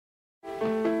Who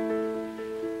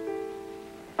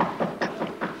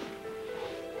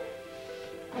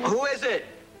is it?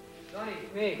 Sonny,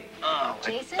 me. Oh,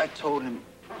 Jason? I told him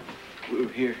we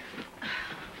were here.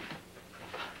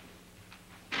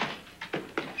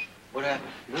 What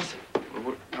happened? Nothing.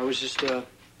 I was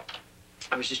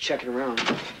just checking around.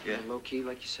 Yeah. Low key,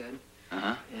 like you said.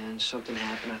 Uh-huh. And something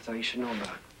happened I thought you should know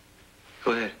about.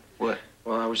 Go ahead. What?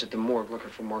 Well, I was at the morgue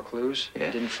looking for more clues. Yeah.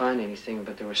 I didn't find anything,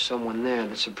 but there was someone there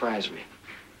that surprised me.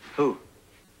 Who?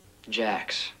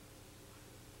 Jax.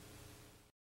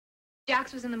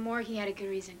 Jax was in the morgue. He had a good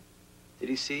reason. Did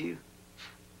he see you?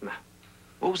 No.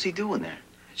 What was he doing there?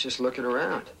 Just looking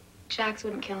around. Jax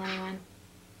wouldn't kill anyone.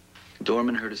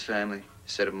 Dorman hurt his family,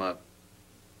 set him up.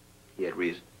 He had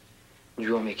reason.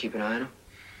 You want me to keep an eye on him?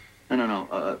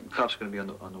 No. Cops are gonna be on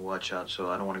the watch out,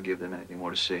 so I don't want to give them anything more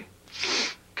to see.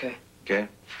 Okay. Okay?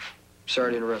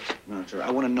 Sorry to interrupt. No, sir.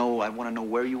 I want to know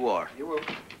where you are. You will.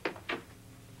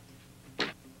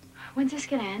 When's this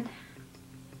gonna end?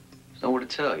 There's nowhere to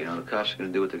tell. You know, the cops are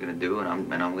gonna do what they're gonna do, and I'm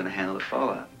gonna handle the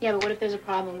fallout. Yeah, but what if there's a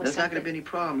problem with There's not something? gonna be any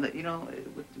problem. That, you know,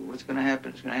 what's gonna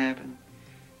happen is gonna happen.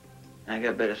 I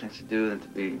got better things to do than to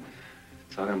be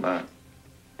talking about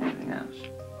anything else.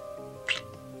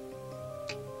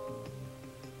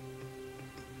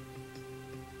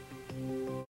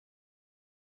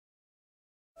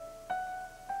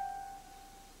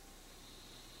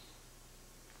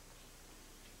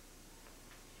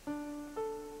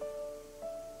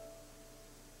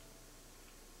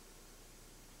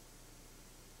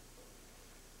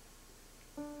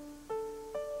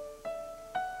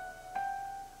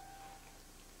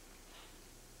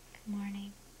 Good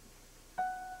morning.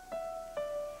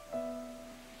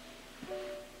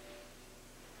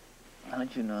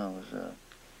 How'd you know I was up?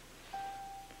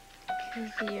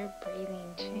 Because your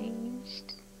breathing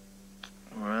changed.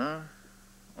 Well,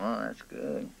 that's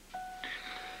good.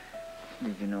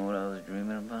 Did you know what I was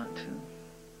dreaming about, too?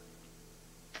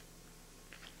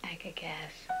 I could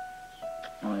guess.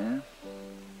 Oh, yeah?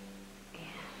 Yeah.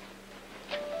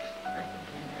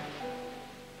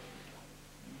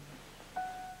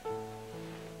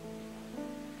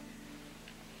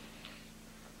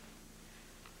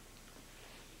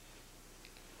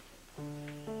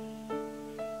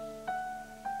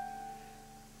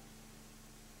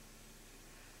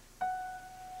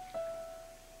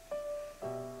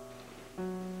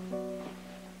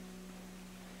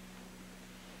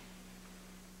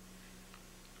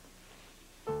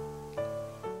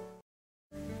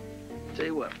 Tell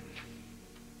you what.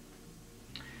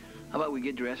 How about we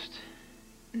get dressed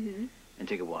Mm-hmm. and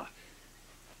take a walk?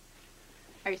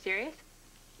 Are you serious?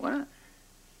 Why not?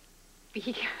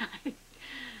 Because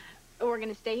we're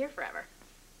gonna stay here forever.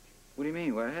 What do you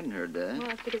mean? Well, I hadn't heard that. Well,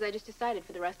 that's because I just decided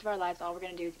for the rest of our lives, all we're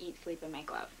gonna do is eat, sleep, and make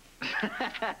love.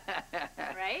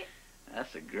 Right?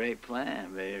 That's a great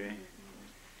plan, baby.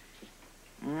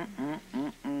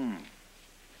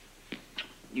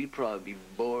 You'd probably be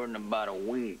bored in about a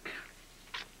week.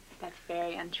 That's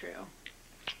very untrue.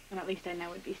 And at least I know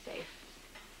we'd be safe.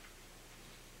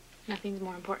 Nothing's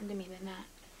more important to me than that.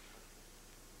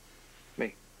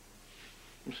 Me?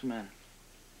 What's the matter?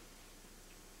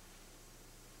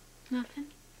 Nothing.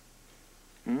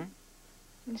 Hmm?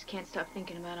 I just can't stop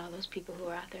thinking about all those people who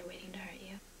are out there waiting to hurt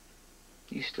you.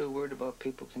 You still worried about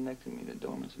people connecting me to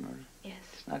Dorman's murder? Yes.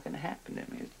 It's not gonna happen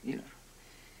to me. You know.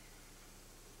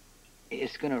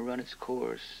 It's gonna run its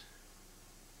course.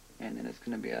 And then it's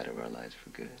gonna be out of our lives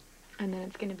for good. And then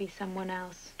it's gonna be someone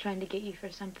else trying to get you for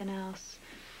something else.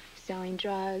 Selling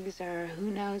drugs, or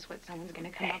who knows what someone's gonna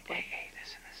come up with. Hey,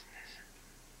 listen.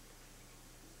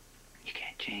 You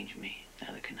can't change me,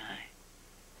 neither can I.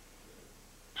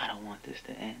 I don't want this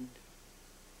to end.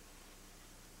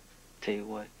 Tell you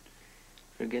what,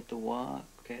 forget the walk,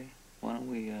 okay? Why don't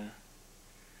we,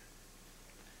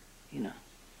 you know.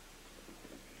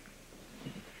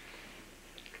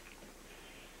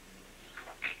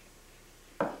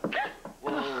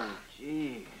 Whoa,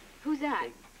 gee. Who's that?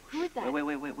 Who is that?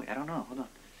 Wait. I don't know. Hold on.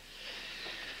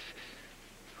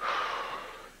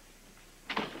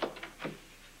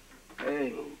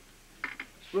 Hey,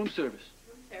 it's room service.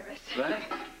 Room service. Right?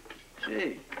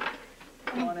 Gee.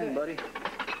 Come on in, buddy.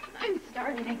 I'm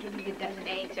starving. I can eat a dozen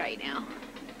eggs right now.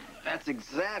 That's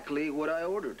exactly what I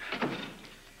ordered.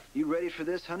 You ready for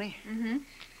this, honey? Mm-hmm.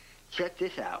 Check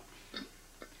this out.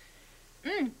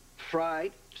 Mm.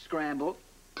 Fried, scrambled,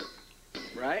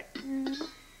 right? Mm.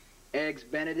 Eggs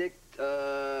Benedict,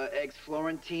 eggs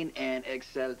Florentine, and egg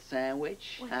salad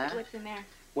sandwich. What's in there?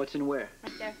 What's in where?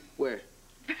 Right there. Where?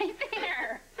 Right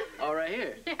there. Oh, right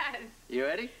here. Yes. You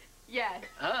ready? Yes.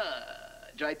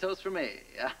 Dry toast for me.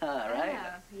 Right?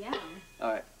 Yeah.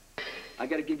 All right.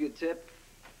 got to give you a tip.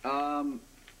 Right.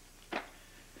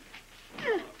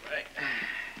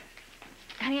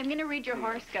 Honey, I'm gonna read your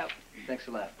horoscope. Thanks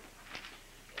a lot.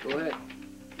 Go ahead.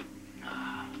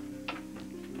 Oh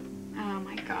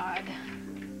my God.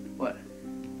 What?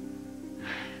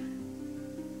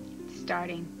 It's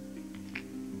starting.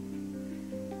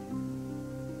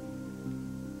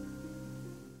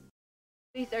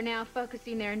 Police are now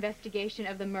focusing their investigation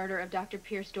of the murder of Dr.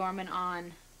 Pierce Dorman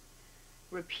on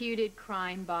reputed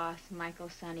crime boss Michael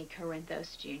Sonny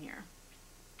Corinthos Jr.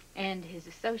 and his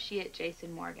associate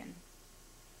Jason Morgan.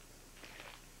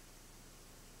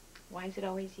 Why is it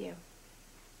always you?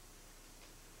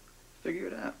 Figure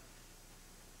it out.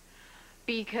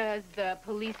 Because the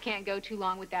police can't go too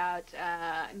long without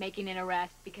making an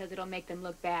arrest because it'll make them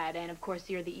look bad. And, of course,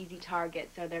 you're the easy target,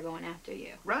 so they're going after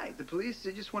you. Right. The police,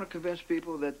 they just want to convince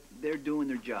people that they're doing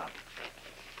their job.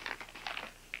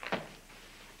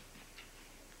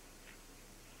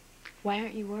 Why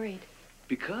aren't you worried?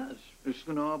 Because it's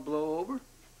going to all blow over.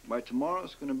 By tomorrow,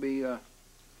 it's going to be on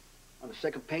the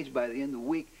second page. By the end of the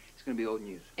week, it's going to be old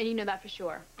news. And you know that for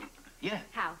sure. Yeah.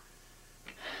 How?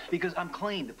 Because I'm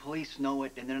clean. The police know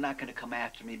it, and they're not going to come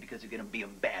after me because they're going to be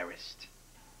embarrassed.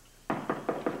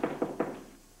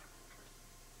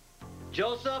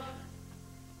 Joseph?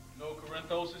 No,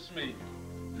 Corinthos, it's me,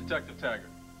 Detective Taggart.